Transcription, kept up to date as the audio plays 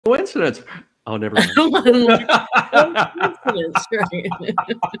coincidence. Oh, never mind. Coincidence, right?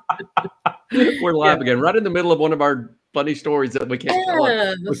 We're live again, right in the middle of one of our funny stories that we can't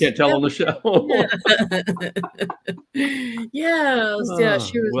tell. We can't tell on the show. Yeah,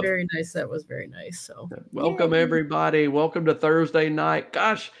 she was very nice. That was very nice. So, welcome everybody. Welcome to Thursday night.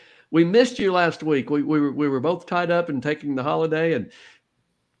 Gosh, we missed you last week. We were both tied up and taking the holiday, and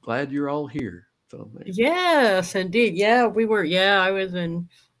glad you're all here. So, yes, indeed. Yeah, we were. Yeah, I was in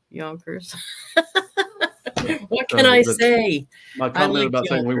Yonkers. What can I say? My comment about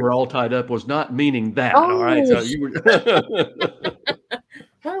saying we were all tied up was not meaning that. Oh. All right, so you were.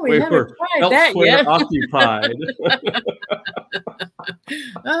 Well, we haven't tried that yet. Occupied.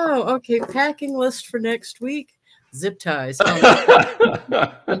 Oh, okay. Packing list for next week. Zip ties.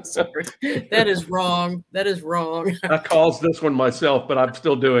 I'm sorry. That is wrong. That is wrong. I caused this one myself, but I'm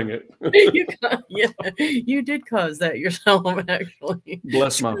still doing it. You did cause that yourself, actually.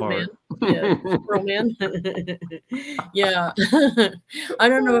 Bless my heart. Yeah, man. Yeah. I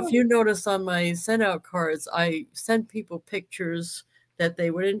don't know if you noticed on my send out cards, I sent people pictures that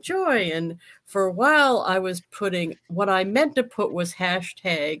they would enjoy. And for a while, I was putting, what I meant to put was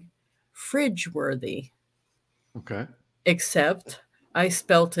hashtag fridge-worthy. Okay. Except I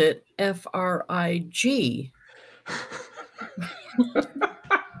spelt it F-R-I-G.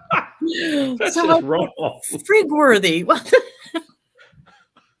 That's so just wrong. Frig-worthy.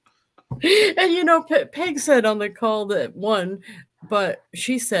 And you know, Peg said on the call that one, but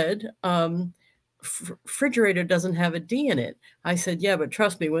she said, refrigerator doesn't have a D in it. I said, yeah, but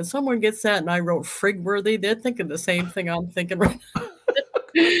trust me, when someone gets that and I wrote frig-worthy, they're thinking the same thing I'm thinking right now.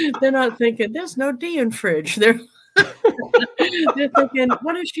 They're not thinking there's no D in fridge. They're thinking,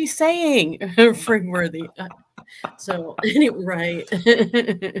 what is she saying? Frig-worthy. So anyway, right.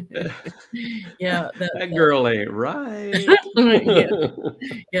 Yeah. That girl ain't right.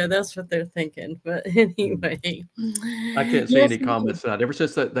 Yeah, that's what they're thinking. But anyway. I can't see any comments tonight. Ever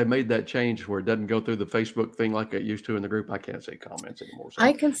since they made that change where it doesn't go through the Facebook thing like it used to in the group, I can't see comments anymore. So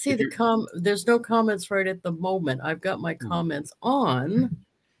I can see there's no comments right at the moment. I've got my comments on.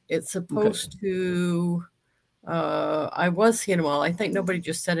 It's supposed to I was seeing them all. I think nobody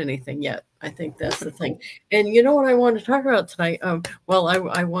just said anything yet. I think that's the thing. And you know what I wanted to talk about tonight? Well,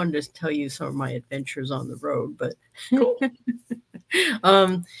 I wanted to tell you some of my adventures on the road, but cool.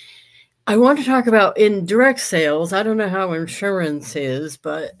 I want to talk about in direct sales. I don't know how insurance is,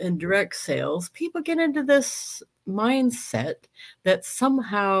 but in direct sales, people get into this mindset that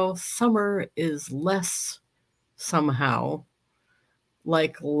somehow summer is less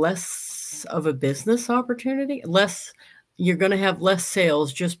of a business opportunity, you're going to have less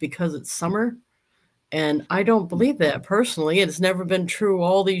sales just because it's summer. And I don't believe that personally. It's never been true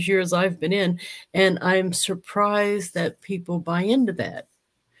all these years I've been in. And I'm surprised that people buy into that.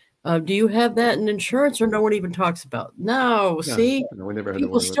 Do you have that in insurance, or no one even talks about? No, see, we never had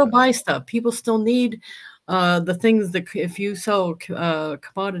people still buy stuff. People still need the things that if you sell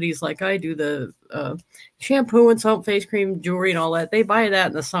commodities like I do, the shampoo and soap, face cream, jewelry, and all that, they buy that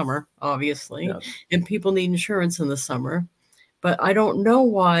in the summer, obviously. Yeah. And people need insurance in the summer. But I don't know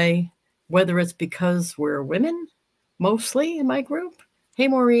why, whether it's because we're women mostly in my group. Hey,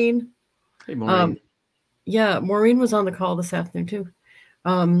 Maureen. Hey, Maureen. Yeah, Maureen was on the call this afternoon too.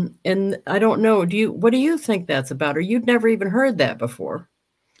 And I don't know. What do you think that's about? Or you'd never even heard that before?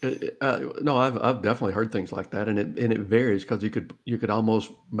 No, I've definitely heard things like that, and it varies because you could almost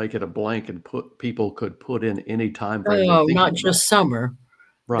make it a blank and people could put in any time frame. Oh, not just summer.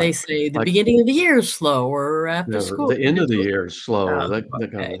 Right. They say the beginning of the year is slow, or after school. The end of the year is slow, that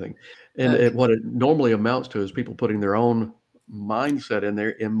kind of thing. And what it normally amounts to is people putting their own mindset in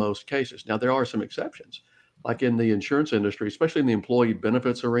there in most cases. Now, there are some exceptions, like in the insurance industry, especially in the employee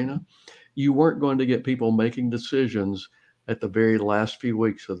benefits arena. You weren't going to get people making decisions at the very last few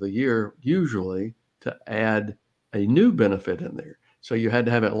weeks of the year, usually, to add a new benefit in there. So you had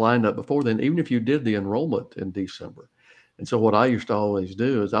to have it lined up before then, even if you did the enrollment in December. And so what I used to always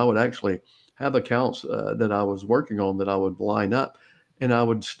do is I would actually have accounts that I was working on that I would line up, and I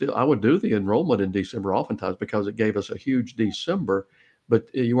would do the enrollment in December oftentimes because it gave us a huge December, but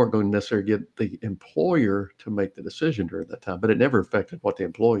you weren't going to necessarily get the employer to make the decision during that time, but it never affected what the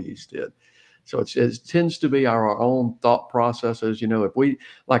employees did. So it tends to be our own thought processes. You know, if we,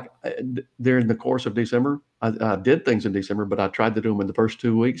 like during the course of December, I did things in December, but I tried to do them in the first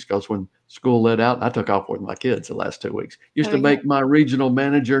 2 weeks because when school let out, I took off with my kids the last 2 weeks. Used to make my regional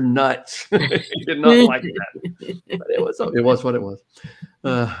manager nuts. He did not like that. But it was what it was.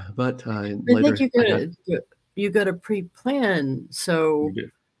 But I think you got to pre-plan. So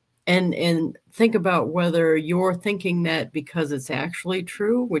and think about whether you're thinking that because it's actually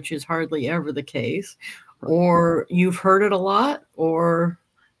true, which is hardly ever the case, Right. or you've heard it a lot, or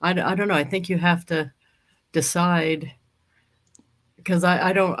I don't know. I think you have to decide, because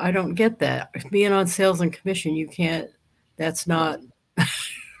I don't get that. Being on sales and commission, you can't. That's not.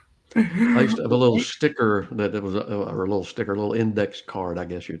 I used to have a little sticker that was or a little sticker, a little index card, I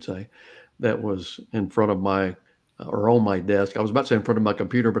guess you'd say, that was in front of my or on my desk. I was about to say in front of my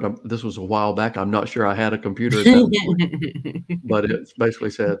computer, but this was a while back. I'm not sure I had a computer at that point. But it basically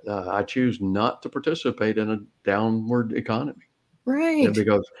said, I choose not to participate in a downward economy. Right. And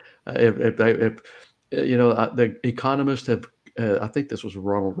because if the economists have, I think this was a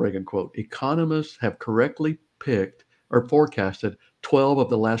Ronald Reagan quote, economists have correctly picked or forecasted 12 of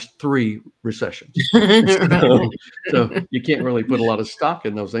the last 3 recessions. So you can't really put a lot of stock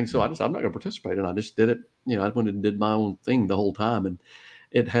in those things. So I'm not going to participate. And I just did it. I went and did my own thing the whole time. And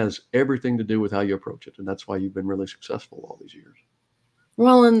it has everything to do with how you approach it. And that's why you've been really successful all these years.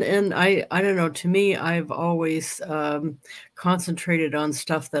 Well, and I don't know. To me, I've always concentrated on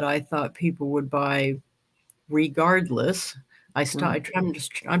stuff that I thought people would buy regardless. I'm trying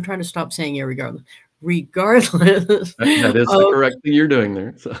to stop saying irregardless. Regardless. That is the correct thing you're doing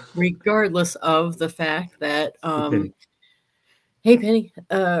there. So. Regardless of the fact that, hey, Penny,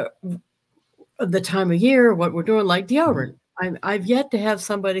 the time of year, what we're doing, like deodorant. I've yet to have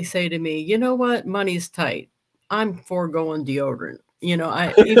somebody say to me, you know what, money's tight, I'm foregoing deodorant.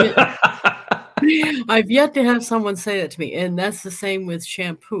 I've yet to have someone say that to me. And that's the same with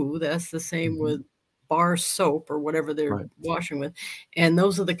shampoo. That's the same with bar soap or whatever they're washing with. And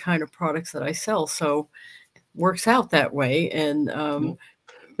those are the kind of products that I sell. So it works out that way. And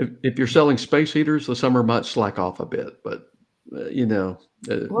if you're selling space heaters, the summer might slack off a bit, but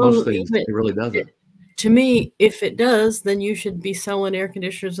most things it really doesn't. To me, if it does, then you should be selling air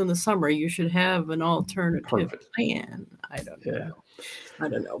conditioners in the summer. You should have an alternative plan. I don't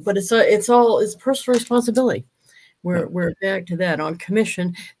know, but it's personal responsibility. We're back to that on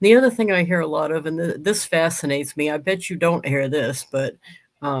commission. The other thing I hear a lot of, and this fascinates me, I bet you don't hear this, but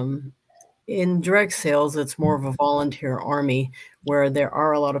in direct sales, it's more of a volunteer army where there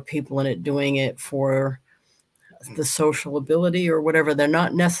are a lot of people in it doing it for the social ability or whatever. They're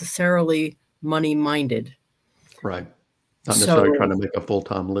not necessarily money minded. Right. Not necessarily trying to make a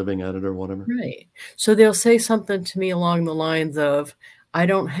full-time living at it or whatever. Right. So they'll say something to me along the lines of, I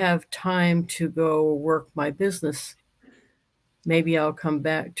don't have time to go work my business. Maybe I'll come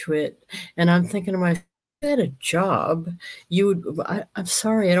back to it. And I'm thinking to myself, if I had a job, I'm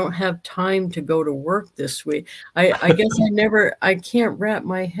sorry, I don't have time to go to work this week. I guess I can't wrap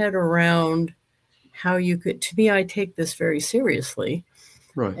my head around how you could. To me, I take this very seriously.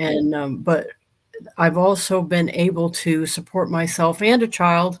 Right. And but I've also been able to support myself and a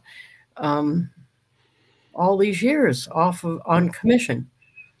child all these years on commission.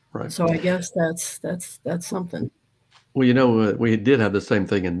 Right. So I guess that's something. Well, we did have the same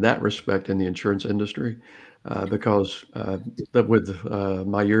thing in that respect in the insurance industry, because with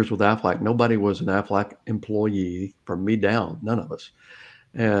my years with Aflac, nobody was an Aflac employee from me down, none of us,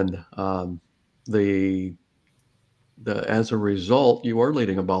 and as a result, you are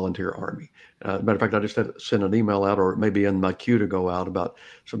leading a volunteer army. Matter of fact, I just sent an email out, or maybe in my queue to go out, about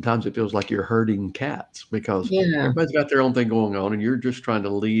sometimes it feels like you're herding cats because everybody's got their own thing going on, and you're just trying to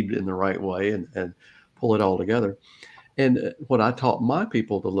lead in the right way and pull it all together. And what I taught my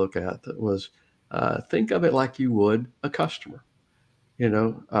people to look at was think of it like you would a customer.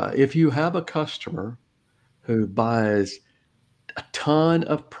 If you have a customer who buys a ton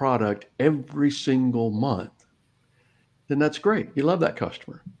of product every single month, then that's great. You love that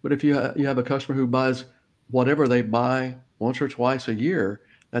customer. But if you have a customer who buys whatever they buy once or twice a year,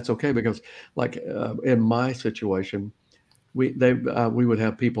 that's okay, because like in my situation, we would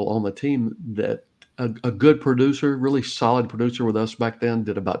have people on the team that a good producer, really solid producer with us back then,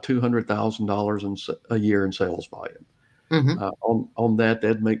 did about $200,000 a year in sales volume. On that,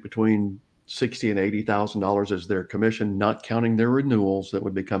 they'd make between $60,000 and $80,000 as their commission, not counting their renewals that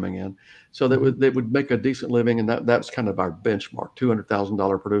would be coming in. So they would make a decent living, and that's kind of our benchmark.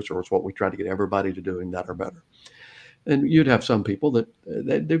 $200,000 producer was what we try to get everybody to doing that or better. And you'd have some people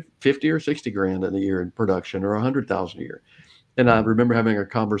that do 50 or 60 grand in a year in production, or 100,000 a year. And I remember having a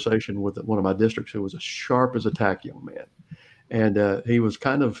conversation with one of my districts who was a sharp as a tack young man, and he was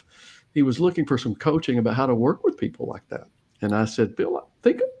looking for some coaching about how to work with people like that. And I said, Bill,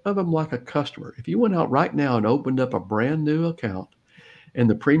 think of them like a customer. If you went out right now and opened up a brand new account and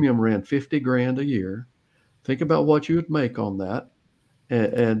the premium ran 50 grand a year, think about what you would make on that.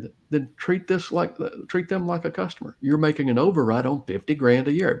 and then treat them like a customer. You're making an override on 50 grand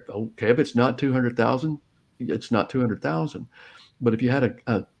a year. Okay, if it's not 200,000, it's not 200,000. But if you had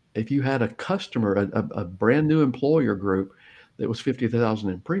a customer, a brand new employer group that was 50,000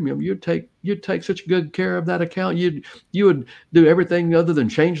 in premium, you'd take such good care of that account. You would do everything other than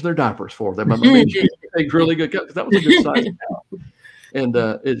change their diapers for them. I mean, you take really good care because that was a good size account. And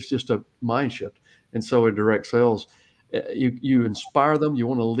it's just a mind shift. And so in direct sales, you inspire them, you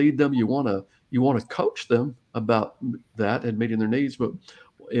want to lead them, you want to coach them about that and meeting their needs. But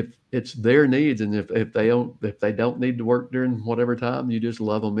if it's their needs, and if they don't need to work during whatever time, you just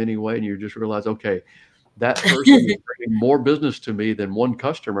love them anyway, and you just realize, okay, that person is bringing more business to me than one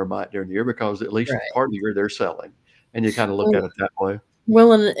customer might during the year, because at least Right. part of the year they're selling, and you kind of look at it that way.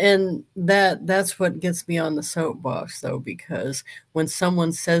 Well, and that's what gets me on the soapbox, though, because when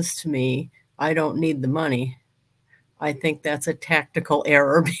someone says to me, "I don't need the money," I think that's a tactical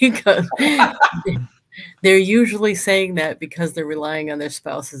error because they're usually saying that because they're relying on their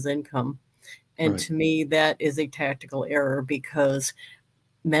spouse's income. And Right. to me, that is a tactical error because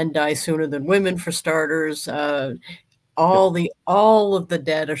men die sooner than women, for starters. All of the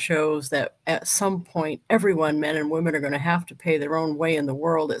data shows that at some point, everyone, men and women, are going to have to pay their own way in the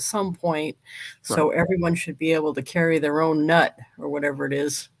world at some point. So Right. everyone should be able to carry their own nut or whatever it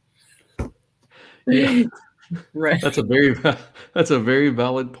is. Yeah. Right. That's a very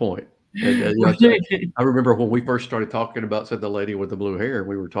valid point. And, I remember when we first started talking about, said the lady with the blue hair,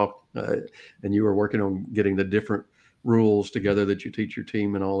 we were talking, and you were working on getting the different rules together that you teach your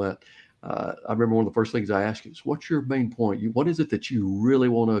team and all that. I remember one of the first things I asked you is, "What's your main point? What is it that you really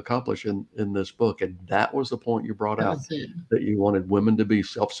want to accomplish in this book?" And that was the point you brought That out, was it. that you wanted women to be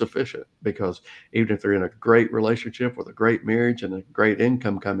self-sufficient, because even if they're in a great relationship with a great marriage and a great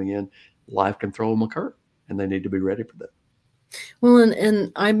income coming in, life can throw them a curve, and they need to be ready for that. Well,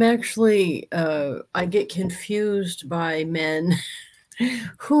 and I'm actually, I get confused by men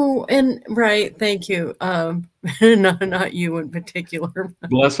who, and right, thank you. Not you in particular.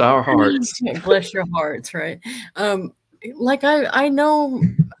 Bless our hearts. Bless your hearts, right? Um, like I know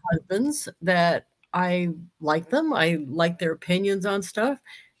husbands that I like them. I like their opinions on stuff,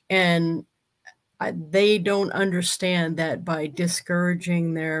 and they don't understand that by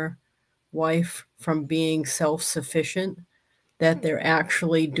discouraging their wife from being self-sufficient, that they're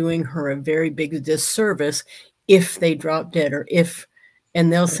actually doing her a very big disservice if they drop dead, or if,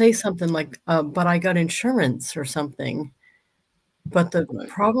 and they'll say something like, "But I got insurance," or something. But the Right.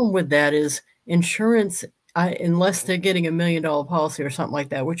 problem with that is insurance, unless they're getting $1 million policy or something like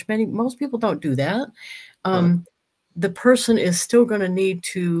that, which most people don't do that. Right. The person is still going to need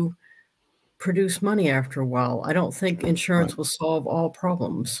to produce money after a while. I don't think insurance Right. will solve all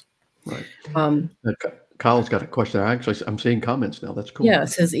problems. Right. Um, Kyle's got a question. I'm seeing comments now. That's cool. Yeah, it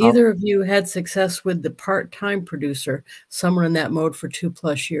says, either of you had success with the part-time producer, someone in that mode for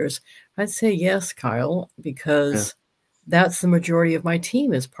 2+ years? I'd say yes, Kyle, because that's the majority of my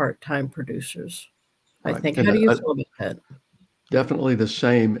team is part-time producers. I Right. think. And How do you feel about that? definitely the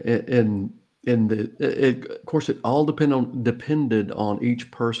same in of course, it all depended on each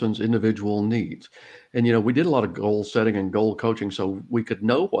person's individual needs. And, we did a lot of goal setting and goal coaching, so we could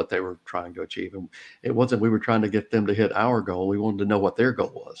know what they were trying to achieve. And it wasn't we were trying to get them to hit our goal. We wanted to know what their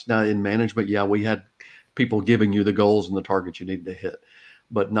goal was. Now, in management, yeah, we had people giving you the goals and the targets you needed to hit,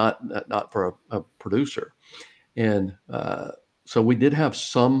 but not for a producer. And so we did have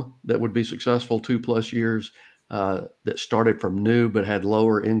some that would be successful 2+ years, that started from new but had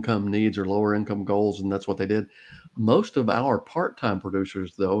lower income needs or lower income goals, and that's what they did. Most of our part-time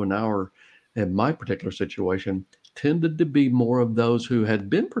producers, though, in my particular situation, tended to be more of those who had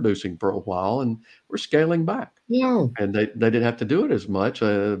been producing for a while and were scaling back. Yeah. And they didn't have to do it as much.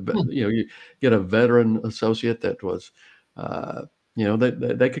 But you get a veteran associate that was,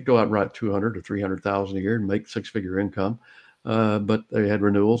 they could go out and write 200 to 300,000 a year and make six-figure income. But they had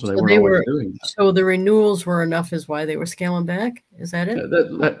renewals, and they So weren't always doing that. so the renewals were enough is why they were scaling back? Is that it?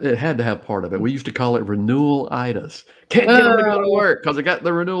 It had to have part of it. We used to call it renewal-itis. Can't get them to go to work because they got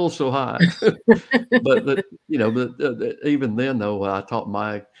the renewals so high. But even then, though, I taught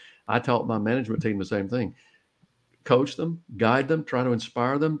my management team the same thing. Coach them, guide them, try to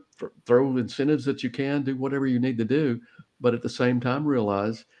inspire them, throw incentives that you can, do whatever you need to do, but at the same time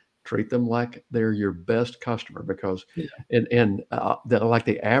realize, treat them like they're your best customer, because like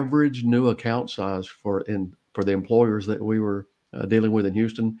the average new account size for the employers that we were dealing with in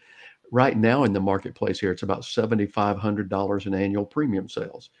Houston right now in the marketplace here, it's about $7,500 in annual premium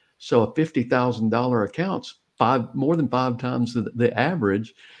sales. So a $50,000 account's more than 5 times the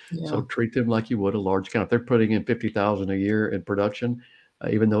average. Yeah. So treat them like you would a large account. If they're putting in $50,000 a year in production,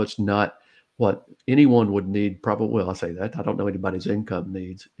 even though it's not what anyone would need. Probably, well, I say that I don't know anybody's income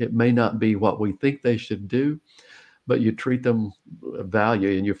needs. It may not be what we think they should do, but you treat them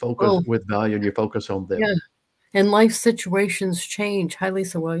value and you focus Well, with value and you focus on yeah. them. And life situations change. Hi,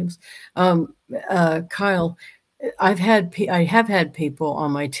 Lisa Williams. Kyle, I have had people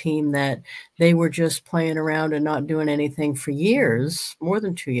on my team that they were just playing around and not doing anything for years, more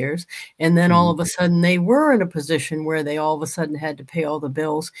than 2 years, and then all Mhm. of a sudden they were in a position where they all of a sudden had to pay all the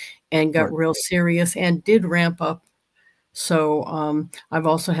bills and got Right, real serious and did ramp up. So, I've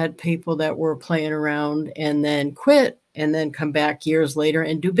also had people that were playing around and then quit and then come back years later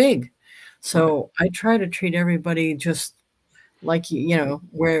and do big. right. So, I try to treat everybody just like you know,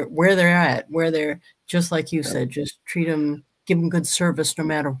 where they're at, where they're just like you Yeah, said, just treat them, give them good service no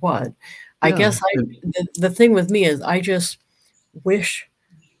matter what. I yeah, guess the thing with me is I just wish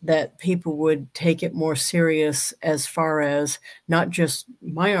that people would take it more serious as far as not just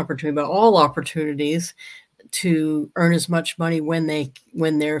my opportunity, but all opportunities to earn as much money when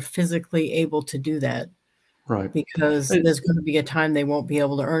they're physically able to do that, right. because It, there's gonna be a time they won't be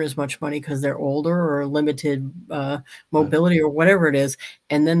able to earn as much money because 'cause they're older or limited, right, mobility or whatever it is,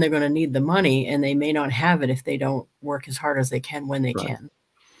 and then they're gonna need the money, and they may not have it if they don't work as hard as they can when they right, can.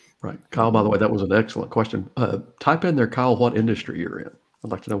 right. Kyle, by the way, that was an excellent question. Type in there, Kyle, what industry you're in.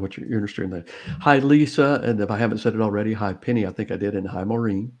 I'd like to know what your industry in there. Hi, Lisa, and if I haven't said it already, hi, Penny. I think I did, and hi,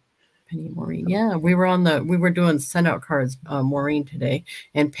 Maureen. Penny and Maureen, yeah, we were doing send out cards, Maureen today,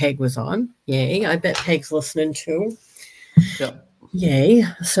 and Peg was on. Yay, I bet Peg's listening too. Yeah, Yay.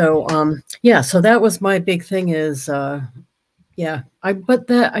 So, yeah, so that was my big thing is, yeah, but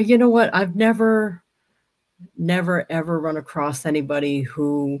that, you know what? I've never ever run across anybody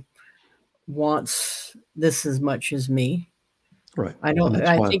who wants this as much as me. right. I And don't, that's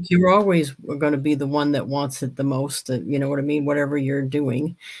I why, think you're always going to be the one that wants it the most, you know what I mean? Whatever you're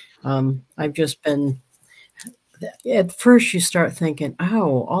doing. I've just been, at first you start thinking,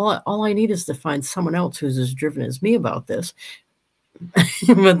 oh, all I need is to find someone else who's as driven as me about this.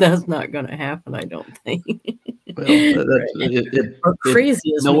 But that's not going to happen, I don't think. well, that's Right. Or it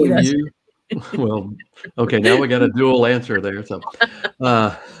crazy as me. knowing That's you. Well, okay, now we got a dual answer there. So,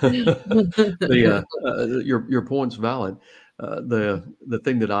 your point's valid. The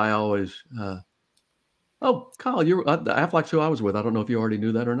thing that I always, oh, Kyle, Aflac's who I was with. I don't know if you already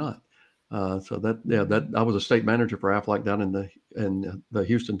knew that or not. So that I was a state manager for Aflac down in the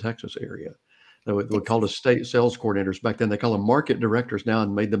Houston, Texas area. They would call us state sales coordinators back then. They call them market directors now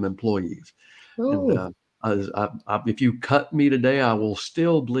and made them employees. And oh. if you cut me today, I will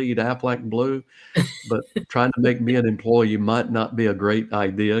still bleed Aflac blue. But trying to make me an employee might not be a great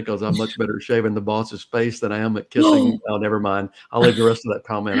idea because I'm much better at shaving the boss's face than I am at kissing. Oh, never mind. I'll leave the rest of that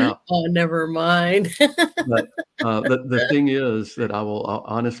comment out. Oh, never mind. But the thing is that I'll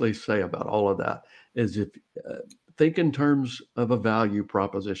honestly say about all of that is if think in terms of a value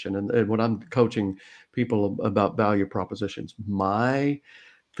proposition, and when I'm coaching people about value propositions, my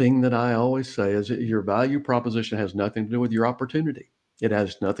thing that I always say is that your value proposition has nothing to do with your opportunity. It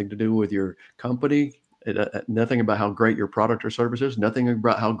has nothing to do with your company. Nothing about how great your product or service is. Nothing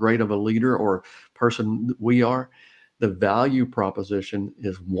about how great of a leader or person we are. The value proposition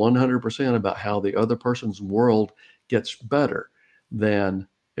is 100% about how the other person's world gets better than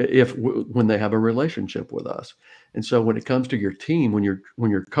if when they have a relationship with us. And so when it comes to your team, when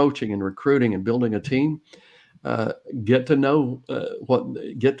you're coaching and recruiting and building a team, uh, get to know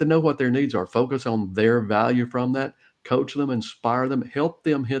what their needs are. Focus on their value from that. Coach them, inspire them, help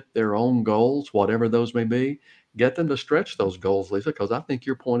them hit their own goals, whatever those may be. Get them to stretch those goals, Lisa, because I think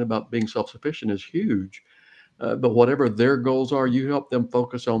your point about being self-sufficient is huge. But whatever their goals are, you help them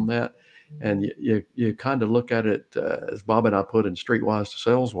focus on that, and you kind of look at it as Bob and I put in Streetwise to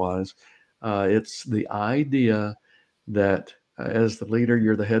Saleswise. It's the idea that as the leader,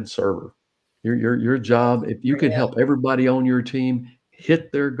 you're the head server. Your job, if you can Yeah. help everybody on your team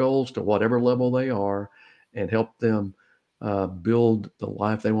hit their goals to whatever level they are, and help them build the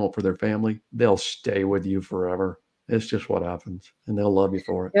life they want for their family, they'll stay with you forever. It's just what happens, and they'll love you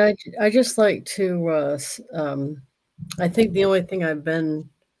for it. Yeah, I just like to, I think the only thing I've been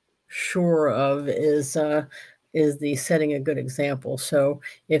sure of is the setting a good example. So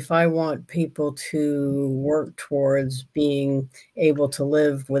if I want people to work towards being able to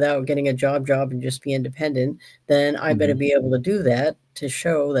live without getting a job and just be independent, then I better Mhm. be able to do that to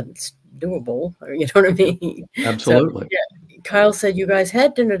show that it's doable. Or, you know what I Yeah, mean? So absolutely. yeah, Kyle said you guys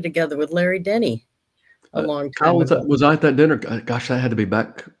had dinner together with Larry Denny a Uh, long Kyle, time ago. was I at that dinner? Gosh, that had to be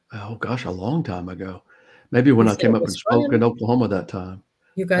back, oh gosh, a long time ago. Maybe when He I said came it up was and spoke in fun. Oklahoma that time.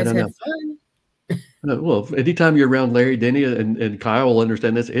 You I guys don't had know. fun. Well, anytime you're around Larry, Denny, and Kyle will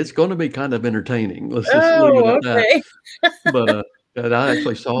understand this, it's gonna be kind of entertaining. Let's just leave it Oh, at that. okay. But, and I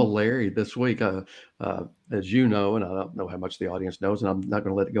actually saw Larry this week, as you know, and I don't know how much the audience knows, and I'm not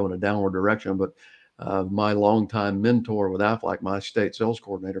gonna let it go in a downward direction, but, my longtime mentor with Aflac, my state sales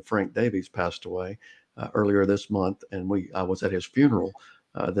coordinator, Frank Davies, passed away, earlier this month, and I was at his funeral,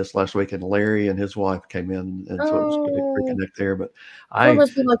 this last week, and Larry and his wife came in, and so it was good to Oh, reconnect there, but so it I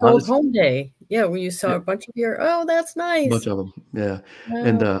must be like old honest home day. Yeah, where you saw a bunch of your oh, that's bunch nice. of them, yeah,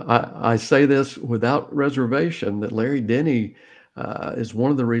 and, Wow. I say this without reservation that Larry Denny, is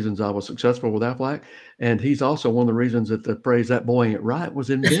one of the reasons I was successful with Aflac, and he's also one of the reasons that the phrase, "That boy ain't right," was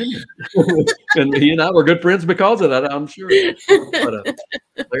invented. And he and I were good friends because of that, I'm sure. But,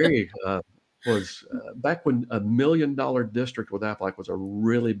 Larry, was, back when $1 million district with Aflac was a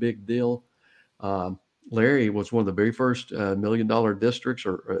really big deal. um, Larry was one of the very first, $1 million districts,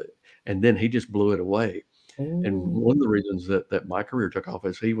 and then he just blew it away. And Oh, one of the reasons that my career took off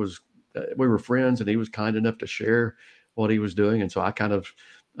is we were friends, and he was kind enough to share what he was doing, and so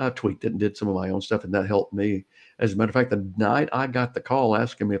I tweaked it and did some of my own stuff, and that helped me. As a matter of fact, the night I got the call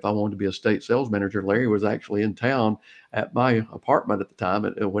asking me if I wanted to be a state sales manager, Larry was actually in town at my apartment at the time,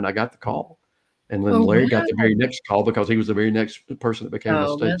 when I got the call. And then oh, Larry got the wow. very next call because he was the very next person that became my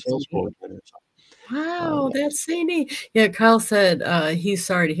Oh, state that's sales neat. coordinator. So, Wow, yeah, that's so neat. Yeah, Kyle said, he's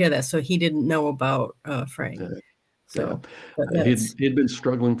sorry to hear that, so he didn't know about, Frank. yeah. Yeah, So, but he'd that's he'd been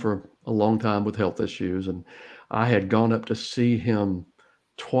struggling for a long time with health issues, and I had gone up to see him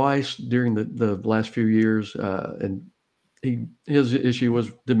twice during the last few years, and his issue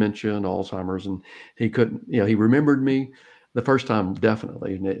was dementia and Alzheimer's, and he couldn't, he remembered me the first time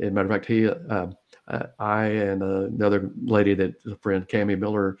definitely. And as a matter of fact, I and another lady that's a friend, Cammie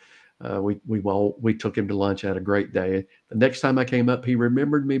Miller, we took him to lunch, had a great day. The next time I came up, he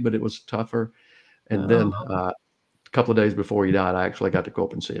remembered me, but it was tougher. And then oh, a couple of days before he died, I actually got to go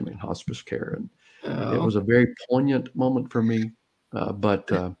up and see him in hospice care, and it oh, was a very poignant moment for me. But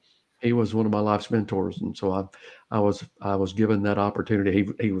he was one of my life's mentors, and so I was given that opportunity.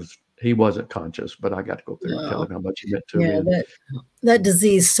 He wasn't conscious, but I got to go up there and tell no. him how much he meant to me, Yeah, and that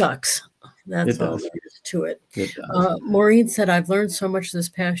disease sucks. it That's all does. there is to it. It does. Maureen said, "I've learned so much this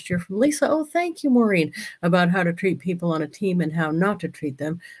past year from Lisa." Oh, thank you, Maureen, about how to treat people on a team and how not to treat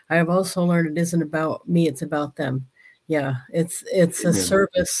them. I have also learned it isn't about me, it's about them. Yeah, it's a Amen.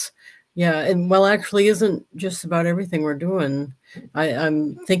 service. Yeah, and well, actually isn't just about everything we're doing.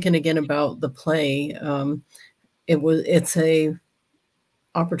 I'm thinking again about the play. It's a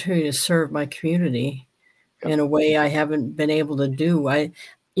opportunity to serve my community Yep. in a way I haven't been able to do.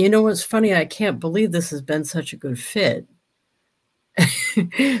 You know what's funny? I can't believe this has been such a good fit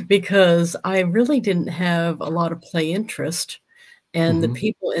because I really didn't have a lot of play interest, and the Hmm.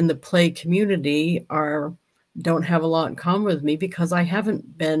 people in the play community are don't have a lot in common with me because I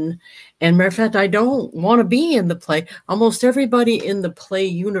haven't been, and matter of fact, I don't want to be in the play. Almost everybody in the play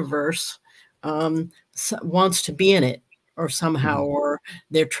universe wants to be in it or somehow, Hmm. or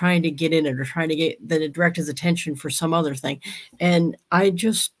they're trying to get in it or trying to get the director's attention for some other thing. And I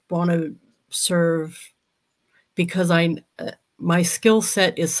just want to serve because my skill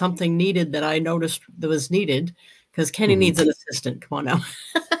set is something needed that I noticed that was needed because Kenny Hmm. needs an assistant. Come on now.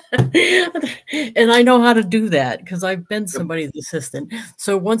 And I know how to do that because I've been Yep. somebody's assistant.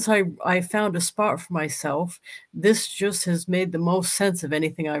 So once I found a spot for myself, this just has made the most sense of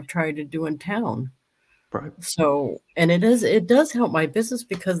anything I've tried to do in town. Right. So, and it does help my business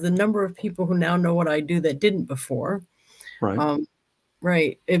because the number of people who now know what I do that didn't before. Right. Um,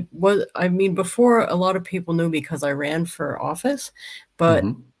 right. It was, I mean, before a lot of people knew because I ran for office, but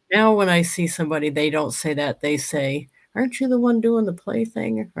Hmm. now when I see somebody, they don't say that. They say, "Aren't you the one doing the play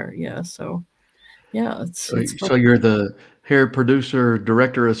thing?" Or yeah. So yeah, it's fun. So you're the hair producer,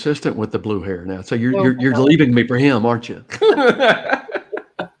 director, assistant with the blue hair now. So you're Oh you're you're my leaving me for him, aren't you? god.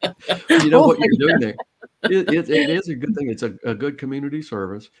 You know Oh what my you're doing god. there. It is a good thing. It's a good community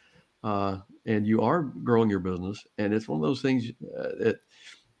service, and you are growing your business. And it's one of those things that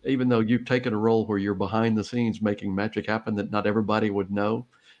even though you've taken a role where you're behind the scenes making magic happen that not everybody would know,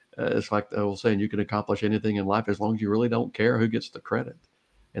 it's like the old saying, you can accomplish anything in life as long as you really don't care who gets the credit.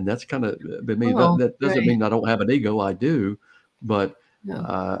 And that's kind of been me. That, Oh, that doesn't right. mean I don't have an ego. I do, but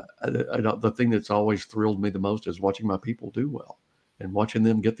Yeah. the thing that's always thrilled me the most is watching my people do well and watching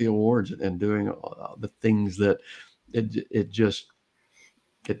them get the awards and doing the things that it just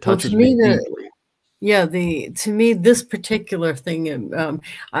it Well, to touches me me, deeply. this particular thing,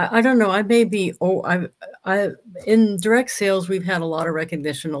 I don't know. I may be. Oh, in direct sales, we've had a lot of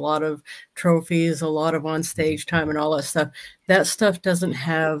recognition, a lot of trophies, a lot of on stage time and all that stuff. That stuff doesn't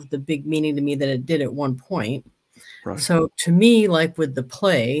have the big meaning to me that it did at one point. Right. So to me, like with the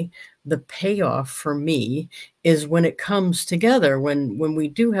play, the payoff for me is when it comes together, when we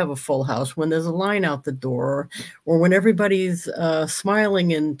do have a full house, when there's a line out the door, or when everybody's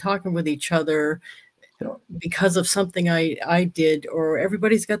smiling and talking with each other because of something I did, or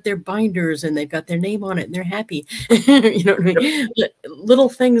everybody's got their binders and they've got their name on it and they're happy. You know what I mean? Little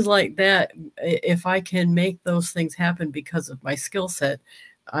things like that. If I can make those things happen because of my skill set,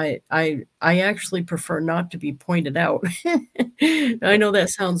 I actually prefer not to be pointed out. I know that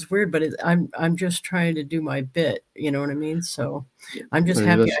sounds weird, but I'm just trying to do my bit. You know what I mean? So I'm just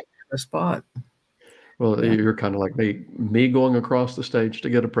happy I have a spot. Well, you're kind of like me. Me going across the stage to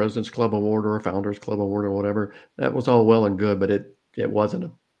get a President's Club award or a Founders Club award or whatever, that was all well and good, but it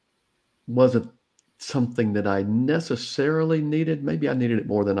wasn't something that I necessarily needed. Maybe I needed it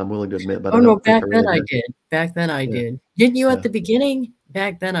more than I'm willing to admit, but Oh, I no, don't think back I then really I did. did. Back then I did. Didn't you at the beginning?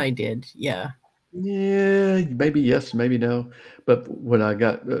 Back then I did. Yeah. Yeah, maybe yes, maybe no. But when I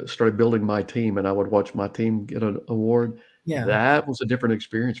got started building my team and I would watch my team get an award, Yeah. that was a different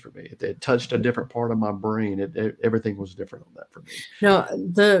experience for me. It touched a different part of my brain. Everything was different on that for me. No,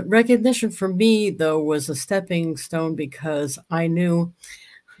 the recognition for me, though, was a stepping stone because I knew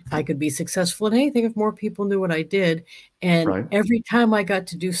I could be successful at anything if more people knew what I did. And Right. every time I got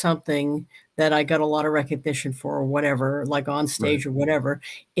to do something that I got a lot of recognition for or whatever, like on stage or whatever,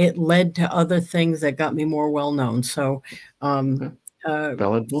 it led to other things that got me more well known. So,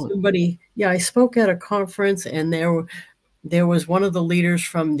 Valid point. I spoke at a conference and there was one of the leaders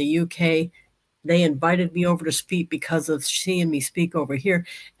from the UK. They invited me over to speak because of seeing me speak over here.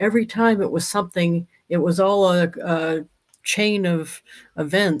 Every time it was something, it was all a chain of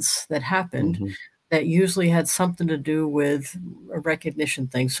events that happened that usually had something to do with a recognition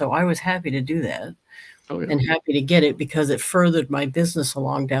thing. So I was happy to do that and happy to get it because it furthered my business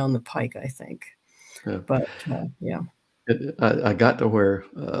along down the pike, I think. Yeah. But yeah. I got to where,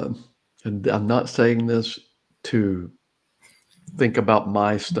 and I'm not saying this to think about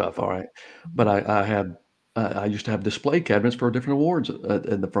my stuff, all right, but I used to have display cabinets for different awards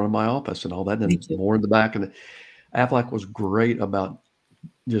in the front of my office and all that, and more in the back. And Aflac was great about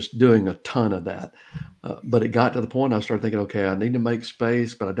just doing a ton of that. But it got to the point I started thinking, okay, I need to make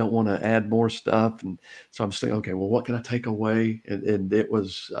space, but I don't want to add more stuff. And so I'm thinking, okay, well, what can I take away? And it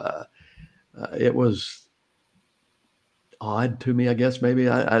was odd to me, I guess. Maybe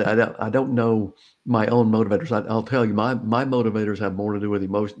I don't know my own motivators. I'll tell you, my motivators have more to do with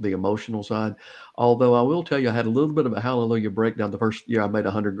the emotional side. Although I will tell you, I had a little bit of a hallelujah breakdown the first year I made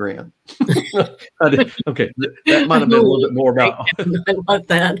 $100,000. Okay, that might have been a little bit more about. I love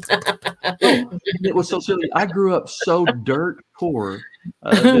that. It was so silly. I grew up so dirt poor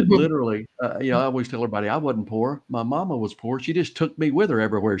that literally, I always tell everybody I wasn't poor. My mama was poor. She just took me with her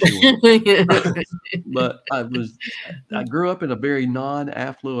everywhere she went. But I grew up in a very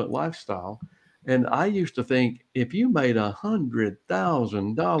non-affluent lifestyle. And I used to think if you made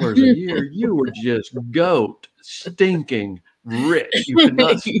 $100,000 a year, you were just goat stinking rich. You could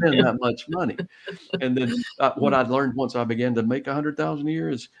not spend that much money. And then what I learned once I began to make $100,000 a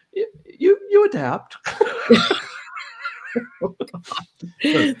year is you adapt.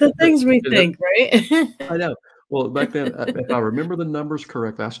 The things we think, right? I know. Well, back then, if I remember the numbers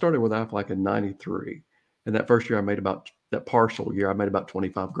correctly, I started with Aflac in '93, and that first year I made that partial year I made about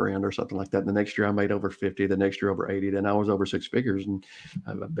 25 grand or something like that. The next year I made over 50. The next year over 80. Then I was over six figures, and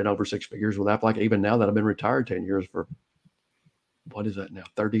I've been over six figures with Aflac even now that I've been retired 10 years for. What is that now?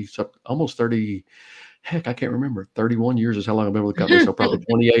 30, almost 30. Heck, I can't remember. 31 years is how long I've been with the company. So probably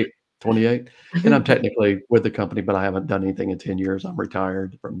 28. And I'm technically with the company, but I haven't done anything in 10 years. I'm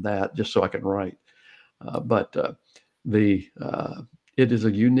retired from that just so I can write. But it is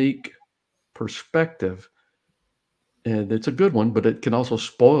a unique perspective, and it's a good one, but it can also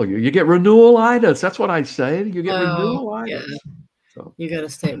spoil you. You get renewal-itis. That's what I say. You get renewal-itis. Yeah. So, you got to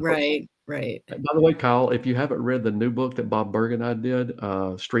stay right. By the way, Kyle, if you haven't read the new book that Bob Berg and I did,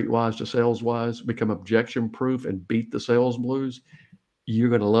 Streetwise to Saleswise, Become Objection Proof and Beat the Sales Blues, you're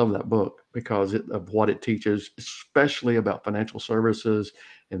going to love that book because of what it teaches, especially about financial services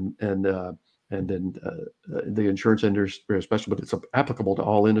and then the insurance industry, especially, but it's applicable to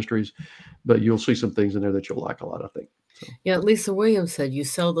all industries. But you'll see some things in there that you'll like a lot, I think. So. Yeah, Lisa Williams said, you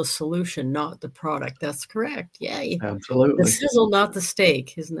sell the solution, not the product. That's correct. Yeah. Absolutely. The sizzle, not the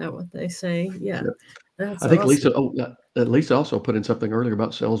steak. Isn't that what they say? Yeah. That's I think awesome. Lisa, Lisa also put in something earlier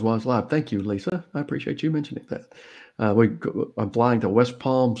about Sales Wise Live. Thank you, Lisa. I appreciate you mentioning that. I'm flying to West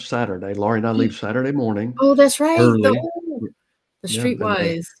Palm Saturday. Laurie and I leave Saturday morning Oh, that's right. early. The Yeah,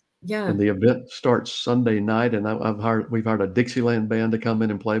 Streetwise. Yeah, and the event starts Sunday night, and we've hired a Dixieland band to come in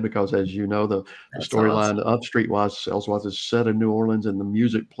and play because, as you know, the that's storyline awesome. of Streetwise Saleswise is set in New Orleans, and the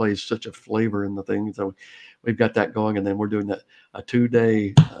music plays such a flavor in the thing. So we've got that going, and then we're doing a 2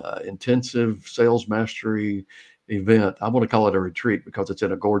 day intensive sales mastery event. I want to call it a retreat because it's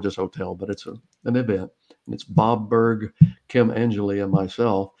in a gorgeous hotel, but it's an event, and it's Bob Berg, Kim Angeli, and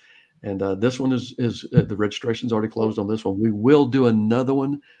myself. And this one is the registration's already closed on this one. We will do another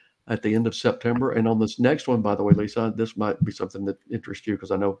one at the end of September. And on this next one, by the way, Lisa, this might be something that interests you because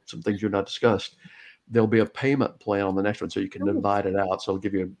I know some things you've not discussed. There'll be a payment plan on the next one so you can Oh, divide it out. So it'll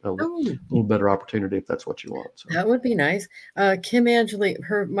give you a oh, little better opportunity if that's what you want. So that would be nice. Kim Angeli,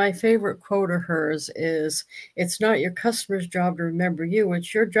 my favorite quote of hers is, "It's not your customer's job to remember you;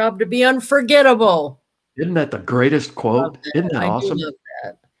 it's your job to be unforgettable." isn't that the greatest Love quote? Isn't that. that I do awesome? love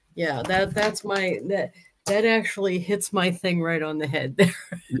that. Yeah, that actually hits my thing right on the head there.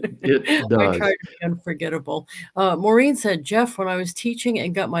 It I try does. to be unforgettable. Maureen said, Jeff, when I was teaching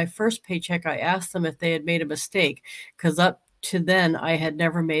and got my first paycheck, I asked them if they had made a mistake because up to then I had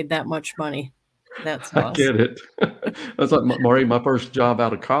never made that much money. That's I awesome. get it. That's like Maury, my first job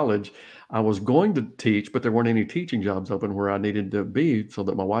out of college. I was going to teach, but there weren't any teaching jobs open where I needed to be so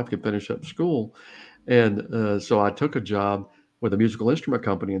that my wife could finish up school. And so I took a job with a musical instrument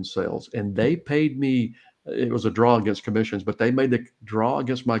company in sales, and they paid me. It was a draw against commissions, but they made the draw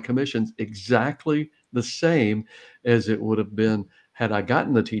against my commissions exactly the same as it would have been had I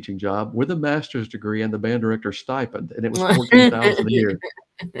gotten the teaching job with a master's degree and the band director stipend, and it was 14,000 a year.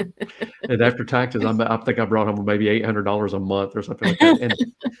 And after taxes, I think I brought home maybe $800 a month or something like that.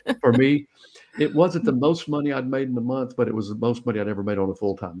 And for me, it wasn't the most money I'd made in a month, but it was the most money I'd ever made on a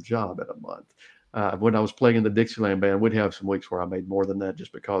full-time job in a month. When I was playing in the Dixieland band, we'd have some weeks where I made more than that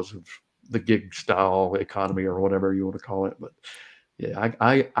just because of the gig style economy or whatever you want to call it. But yeah,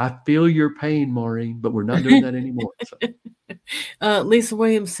 I feel your pain, Maureen, but we're not doing that anymore. So. Lisa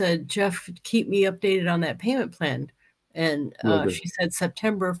Williams said, Jeff, keep me updated on that payment plan. And she said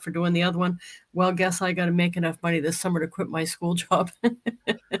September for doing the other one. Well, guess I got to make enough money this summer to quit my school job.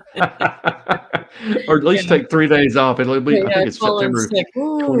 Or at least take 3 days off. It'll be, I Yeah, think it's falling September sick.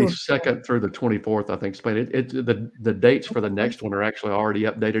 Ooh. 22nd through the 24th, I think, Spain. The dates for the next one are actually already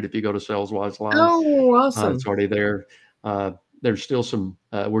updated. If you go to SalesWise Live, Oh, awesome. it's already there. There's still some,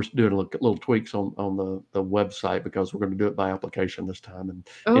 we're doing little tweaks on the website because we're going to do it by application this time. And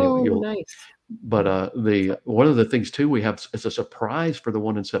anyway, Oh, nice. but one of the things too we have as a surprise for the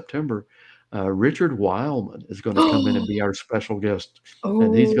one in September, Richard Wildman is going to come in and be our special guest,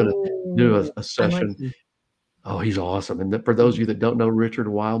 and he's going to do Oh, a I like session. him. Oh, he's awesome. And for those of you that don't know Richard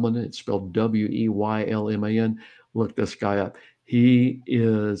Wildman, it's spelled Weylman. Look this guy up. He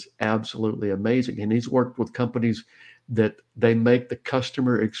is absolutely amazing. And he's worked with companies that they make the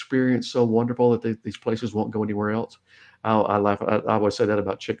customer experience so wonderful that these places won't go anywhere else. I laugh. I always say that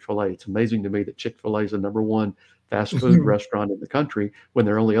about Chick-fil-A. It's amazing to me that Chick-fil-A is the number one fast food restaurant in the country when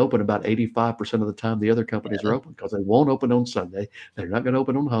they're only open about 85% of the time the other companies are open because they won't open on Sunday. They're not going to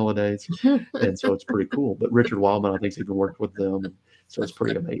open on holidays. And so it's pretty cool. But Richard Wildman, I think, has even worked with them, and so it's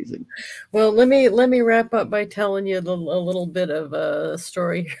pretty amazing. Well, let me wrap up by telling you a little bit of a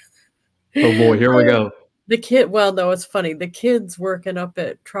story. Oh boy, here we go. The kid, well, no, it's funny. The kid's working up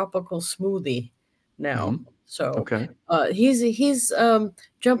at Tropical Smoothie now. Mm-hmm. So Okay. He's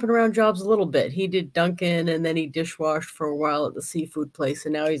jumping around jobs a little bit. He did Dunkin' and then he dishwashed for a while at the seafood place,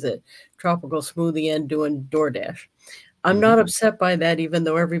 and now he's at Tropical Smoothie and doing DoorDash. I'm not upset by that, even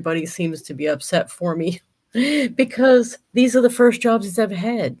though everybody seems to be upset for me, because these are the first jobs he's ever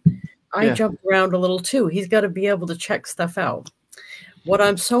had. I jumped around a little too. He's got to be able to check stuff out. What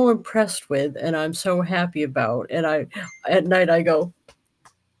I'm so impressed with and I'm so happy about, and at night I go,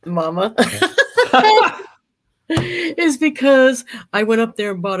 Mama, is because I went up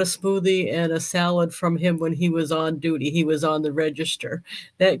there and bought a smoothie and a salad from him when he was on duty. He was on the register.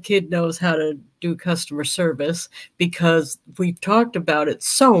 That kid knows how to do customer service because we've talked about it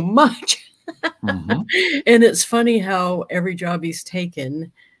so much. And it's funny how every job he's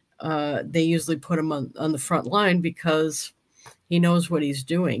taken, they usually put him on the front line because he knows what he's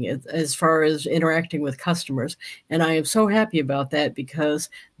doing as far as interacting with customers. And I am so happy about that because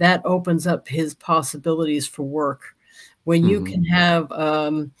that opens up his possibilities for work. When you can have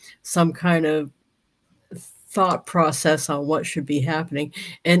some kind of thought process on what should be happening.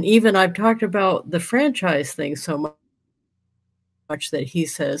 And even I've talked about the franchise thing so much that he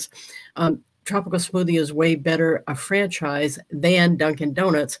says, Tropical Smoothie is way better a franchise than Dunkin'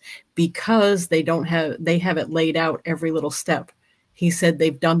 Donuts because they have it laid out every little step. He said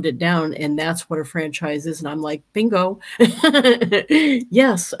they've dumbed it down, and that's what a franchise is. And I'm like, bingo.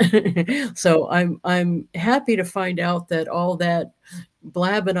 Yes. So I'm happy to find out that all that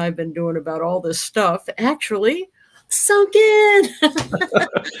blabbing I've been doing about all this stuff actually sunk in.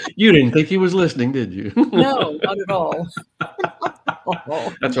 You didn't think he was listening, did you? No, not at all.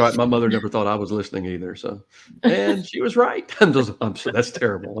 That's right. My mother never thought I was listening either. So, and she was right. That's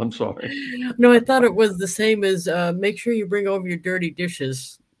terrible. I'm sorry. No, I thought it was the same as make sure you bring over your dirty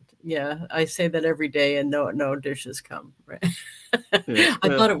dishes. Yeah, I say that every day, and no dishes come. Right? Yeah, I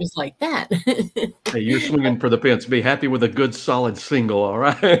thought it was like that. Hey, you're swinging for the fence. Be happy with a good, solid single. All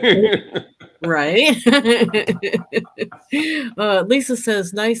right. Right. Lisa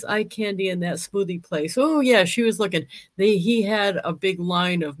says, nice eye candy in that smoothie place. Oh, yeah, she was looking. He had a big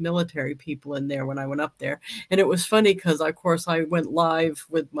line of military people in there when I went up there. And it was funny because, of course, I went live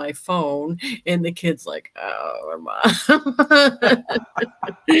with my phone, and the kid's like, oh, Mom.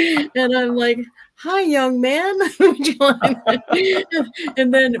 And I'm like, hi, young man. Would you like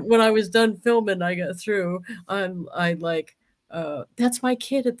And then when I was done filming, I got through. I like, that's my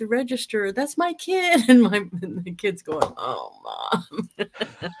kid at the register. That's my kid. And the kid's going, oh, Mom.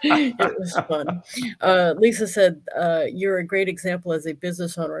 It was fun. Lisa said, you're a great example as a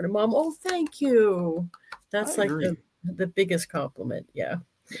business owner and a mom. Oh, thank you. That's like the biggest compliment. Yeah.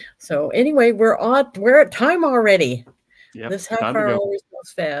 So anyway, we're at time already. Yep, this half hour always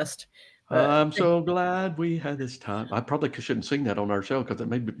goes fast. I'm so glad we had this time. I probably shouldn't sing that on our show because it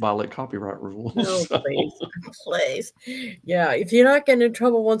may violate copyright rules. No, so. Please. Yeah, if you're not getting in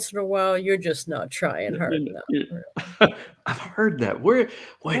trouble once in a while, you're just not trying hard enough. I've heard that.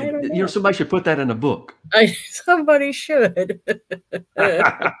 Somebody should put that in a book. Somebody should.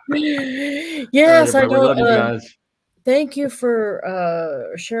 Yes, I know. We love you guys. Thank you for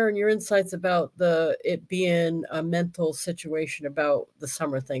sharing your insights about it being a mental situation about the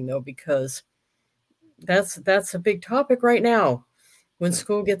summer thing, though, because that's a big topic right now. When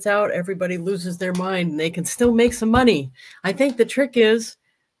school gets out, everybody loses their mind, and they can still make some money. I think the trick is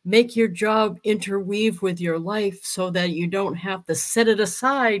make your job interweave with your life so that you don't have to set it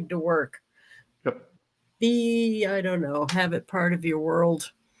aside to work. Yep. I don't know, have it part of your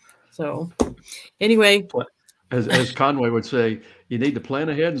world. So anyway. As Conway would say, you need to plan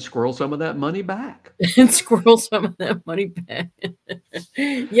ahead and squirrel some of that money back. And squirrel some of that money back.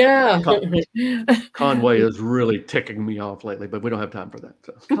 Yeah. Conway is really ticking me off lately, but we don't have time for that.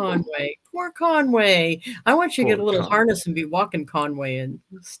 So. Conway. Poor Conway. I want you to get a little harness and be walking Conway and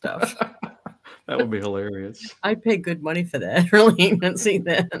stuff. That would be hilarious. I'd pay good money for that. Really, and see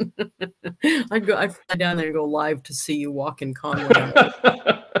that. I'd fly down there and go live to see you walking Conway.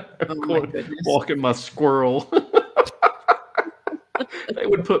 Oh my goodness. Walking my squirrel. They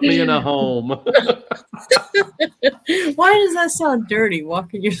would put me in a home. Why does that sound dirty,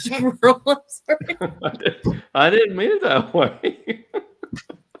 walking your squirrel? I'm sorry. I didn't mean it that way.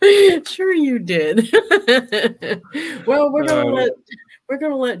 Sure you did. Well, we're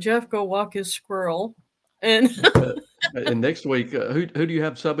gonna let Jeff go walk his squirrel. And next week, who do you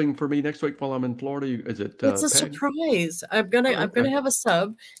have subbing for me next week while I'm in Florida? Is it? It's a surprise. I'm gonna have a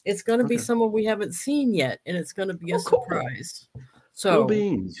sub. It's gonna be someone we haven't seen yet, and it's gonna be a surprise. So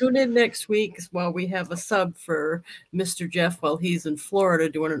tune in next week while we have a sub for Mr. Jeff while he's in Florida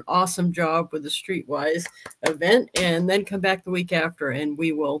doing an awesome job with the Streetwise event, and then come back the week after, and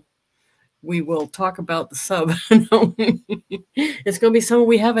we will talk about the sub. It's going to be someone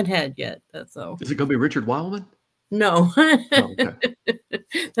we haven't had yet. That's all. Is it going to be Richard Wildman? No. Oh, okay.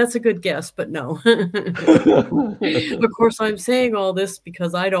 That's a good guess, but no. Of course, I'm saying all this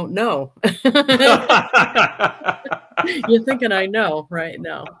because I don't know. You're thinking I know right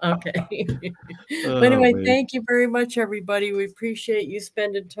now. Okay. But anyway, thank you very much, everybody. We appreciate you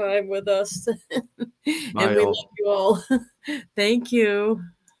spending time with us. And we love you all. Thank you.